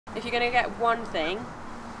If you're going to get one thing,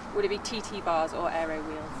 would it be TT bars or aero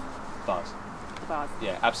wheels? Bars. The bars.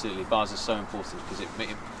 Yeah, absolutely. Bars are so important because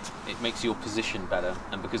it makes your position better,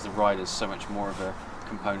 and because the rider's so much more of a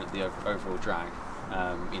component of the overall drag,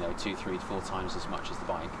 you know, 2, 3, 4 times as much as the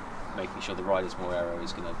bike. Making sure the rider's more aero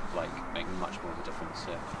is going to make much more of a difference.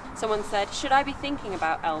 Yeah. Someone said, should I be thinking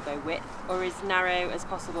about elbow width, or is narrow as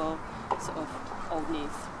possible sort of old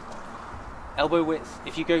news? Elbow width,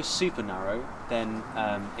 if you go super narrow, then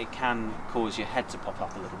it can cause your head to pop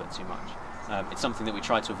up a little bit too much. It's something that we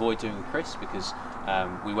tried to avoid doing with Chris because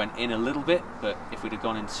we went in a little bit, but if we'd have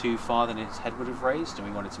gone in too far, then his head would have raised, and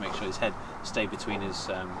we wanted to make sure his head stayed between his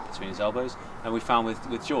elbows. And we found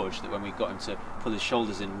with George that when we got him to pull his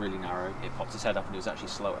shoulders in really narrow, it popped his head up and it was actually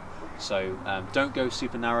slower. So don't go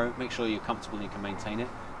super narrow. Make sure you're comfortable and you can maintain it.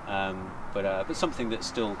 But something that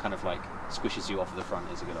still kind of like squishes you off of the front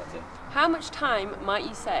is a good idea. How much time might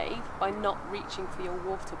you save by not reaching for your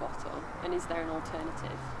water bottle, and is there an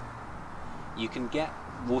alternative? You can get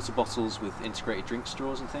water bottles with integrated drink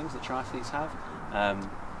straws and things that triathletes have.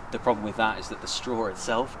 The problem with that is that the straw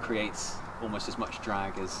itself creates almost as much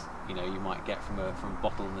drag as you might get from a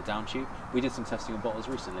bottle in the down tube. We did some testing on bottles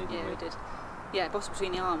recently, didn't we? Yeah, we did. Yeah, bottle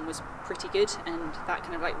between the arm was pretty good, and that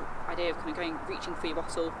kind of like idea of kind of reaching for your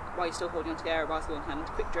bottle while you're still holding onto the aero bars with one hand,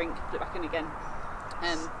 quick drink, put it back in again.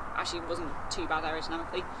 Actually wasn't too bad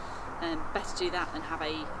aerodynamically. Better do that than have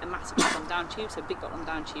a massive bottle on the down tube. So a big bottle on the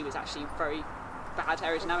down tube is actually very bad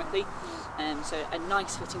aerodynamically. So a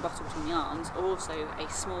nice fitting bottle between the arms, or also a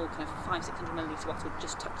small kind of 500-600ml bottle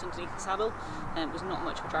just tucked underneath the saddle, was not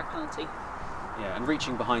much of a drag penalty. Yeah, and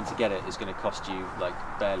reaching behind to get it is going to cost you like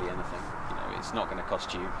barely anything. It's not going to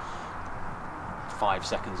cost you 5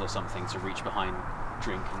 seconds or something to reach behind,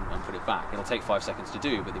 drink and put it back. It'll take 5 seconds to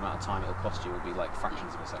do, but the amount of time it'll cost you will be like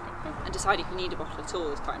fractions of a second. And deciding if you need a bottle at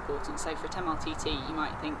all is quite important. So for a 10 mile TT, you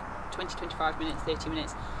might think 20, 25 minutes, 30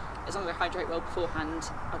 minutes. As long as I hydrate well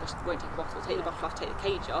beforehand, I just won't take a bottle, take the bottle off, take the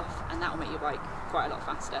cage off, and that will make your bike quite a lot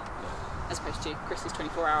faster. As opposed to Chris's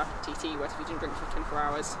 24-hour TT, where if you didn't drink for 24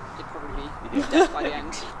 hours, you'd probably be dead by the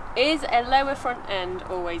end. Is a lower front end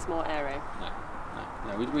always more aero?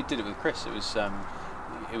 No. We did it with Chris. It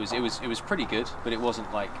was pretty good, but it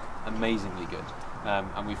wasn't like amazingly good.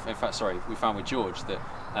 And we found with George that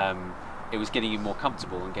it was getting you more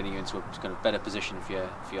comfortable and getting you into a kind of better position for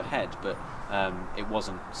your head, but it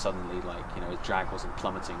wasn't suddenly like his drag wasn't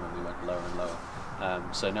plummeting when we went lower and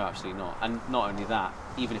lower. So no, absolutely not. And not only that,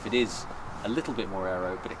 even if it is a little bit more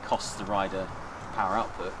aero, but it costs the rider power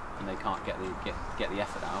output and they can't get the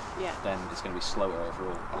effort out, then it's going to be slower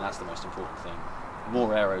overall, and that's the most important thing.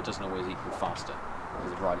 More aero doesn't always equal faster,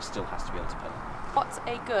 because the rider still has to be able to pedal. What's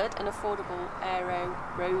a good and affordable aero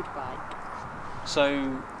road bike? So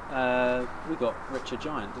we got Richard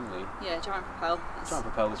Giant, didn't we? Yeah, Giant Propel. Giant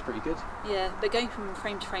Propel was pretty good. Yeah, but going from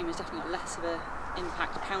frame to frame has definitely got less of a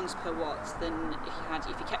impact pounds per watt than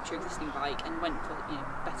if you kept your existing bike and went for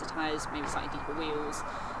better tyres, maybe slightly deeper wheels,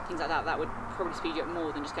 things like that. That would probably speed you up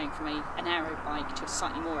more than just going from an aero bike to a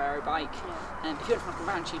slightly more aero bike. If you went from like a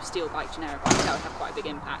round tube steel bike to an aero bike, that would have quite a big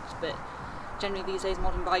impact. But generally these days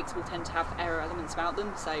modern bikes will tend to have aero elements about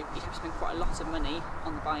them, so you'd have to spend quite a lot of money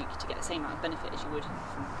on the bike to get the same amount of benefit as you would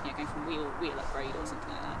from going from wheel upgrade or something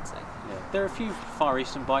like that. So yeah, there are a few Far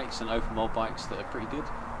Eastern bikes and open mold bikes that are pretty good,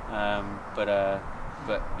 but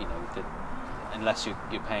unless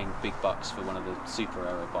you're paying big bucks for one of the super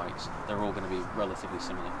aero bikes, they're all going to be relatively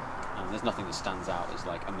similar. There's nothing that stands out as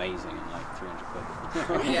like amazing and like 300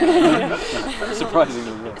 quid.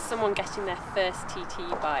 Surprisingly, yeah. Someone getting their first TT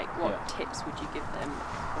bike, what tips would you give them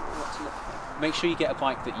what to look for? Make sure you get a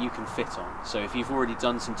bike that you can fit on. So if you've already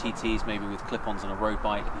done some TTs, maybe with clip-ons on a road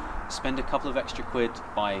bike, spend a couple of extra quid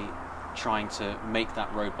by trying to make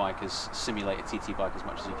that road bike simulate a TT bike as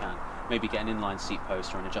much as you can. Maybe get an inline seat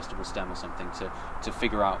post or an adjustable stem or something to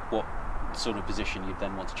figure out what sort of position you'd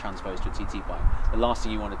then want to transpose to a TT bike. The last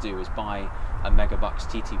thing you want to do is buy a megabucks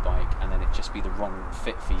TT bike and then it just be the wrong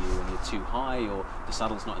fit for you and you're too high or the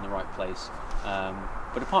saddle's not in the right place.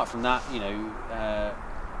 But apart from that,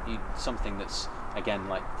 something that's again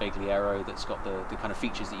like vaguely aero, that's got the kind of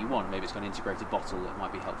features that you want. Maybe it's got an integrated bottle that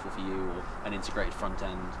might be helpful for you, or an integrated front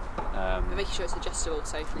end. But making sure it's adjustable,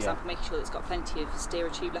 so for example making sure that it's got plenty of steerer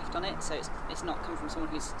tube left on it, so it's not come from someone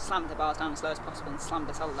who's slammed their bars down as low as possible and slammed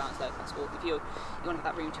their saddle down as low as possible. If you want to have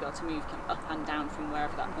that room to be able to move kind of up and down from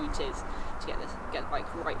wherever that point is to get the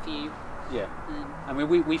bike right for you. Yeah, I mean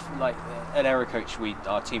we like at Aerocoach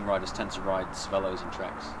our team riders tend to ride Svellos and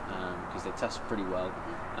Treks because they test pretty well,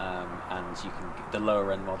 and the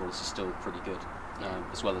lower end models are still pretty good,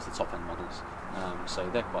 as well as the top end models. So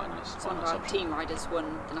they're quite nice. One of our team riders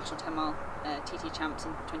won the national 10 mile TT champs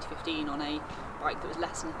in 2015 on a bike that was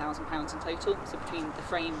less than £1,000 in total. So between the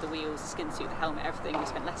frame, the wheels, the skin suit, the helmet, everything, we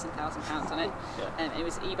spent less than £1,000 on it. And it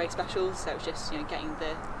was eBay specials, so it was just getting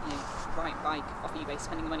the right bike off eBay,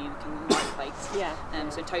 spending the money in the right place.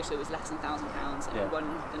 So in total it was less than £1,000, and we won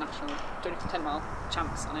the national 10-mile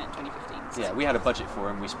champs on it in 2015. So yeah, we had a budget for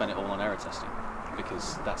it and we spent it all on aero testing,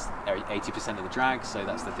 because that's 80% of the drag, so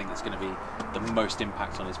that's the thing that's going to be the most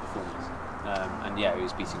impact on his performance. And yeah, he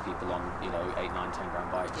was beating people on 8, 9, 10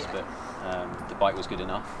 grand bikes, but the bike was good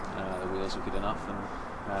enough, the wheels were good enough,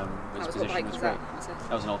 and his position was great.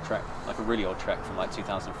 That was an old Trek, like a really old Trek from like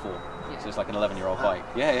 2004. So it's like an 11-year-old bike.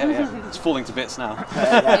 Yeah. It's falling to bits now.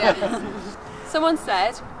 Someone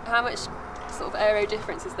said, how much sort of aero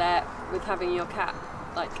difference is there with having your cap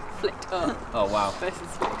like flicked up? Oh wow.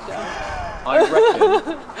 Versus flicked down.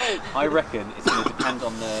 I reckon it's going to depend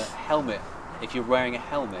on the helmet. If you're wearing a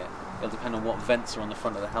helmet, it'll depend on what vents are on the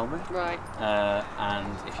front of the helmet. Right.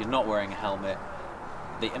 And if you're not wearing a helmet,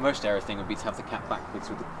 the most aero thing would be to have the cap backwards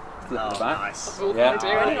with the flip at the back. Nice. That's all I do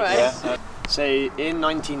anyway. So in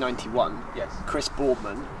 1991, Yes. Chris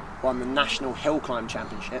Boardman won the National Hill Climb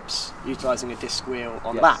Championships utilising a disc wheel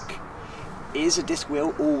on the Yes. back. Is a disc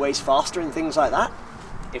wheel always faster and things like that?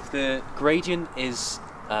 If the gradient is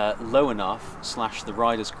low enough / the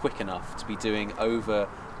rider's quick enough to be doing over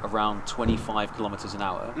around 25 kilometers an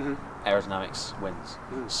hour, Aerodynamics wins.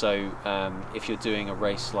 So if you're doing a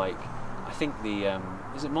race like, I think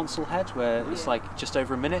is it Monsell Head, where it's like just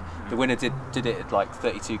over a minute, the winner did it at like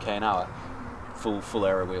 32k an hour, full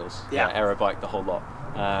aero wheels, aero bike, the whole lot.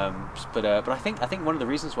 But I think one of the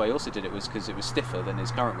reasons why he also did it was because it was stiffer than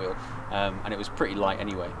his current wheel, and it was pretty light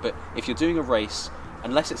anyway. But if you're doing a race,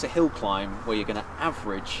 unless it's a hill climb where you're going to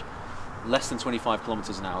average less than 25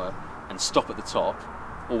 kilometers an hour and stop at the top,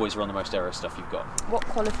 always run the most aero stuff you've got. What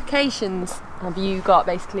qualifications have you got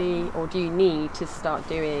basically, or do you need to start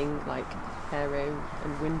doing like aero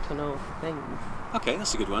and wind tunnel things? Okay,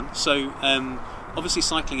 that's a good one. So obviously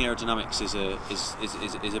cycling aerodynamics is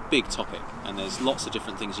a big topic, and there's lots of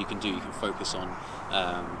different things you can do. You can focus on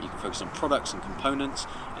products and components.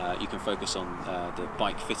 You can focus on the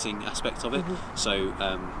bike fitting aspect of it. So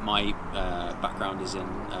my background is in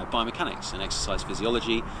biomechanics and exercise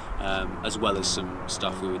physiology, as well as some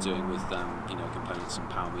stuff we were doing with components and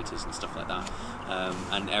power meters and stuff like that.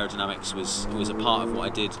 And aerodynamics was a part of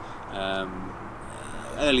what I did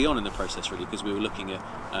early on in the process, really, because we were looking at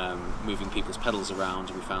moving people's pedals around,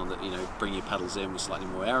 and we found that bringing your pedals in was slightly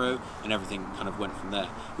more aero, and everything kind of went from there.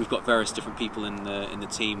 We've got various different people in the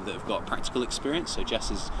team that have got practical experience. So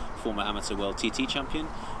Jess is former amateur world TT champion.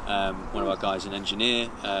 One of our guys, an engineer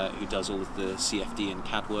who does all of the CFD and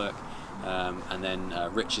CAD work, and then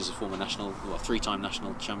Rich is a former three-time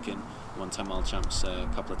national champion, won 10-mile champs a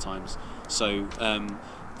couple of times. So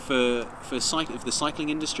for the cycling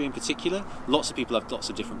industry in particular, lots of people have lots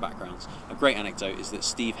of different backgrounds. A great anecdote is that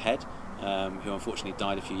Steve Head, who unfortunately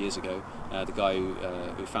died a few years ago, the guy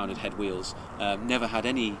who founded Head Wheels, never had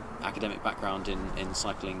any academic background in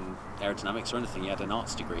cycling aerodynamics or anything. He had an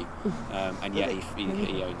arts degree, and yet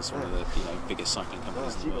he owns one of the biggest cycling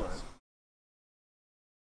companies in the world.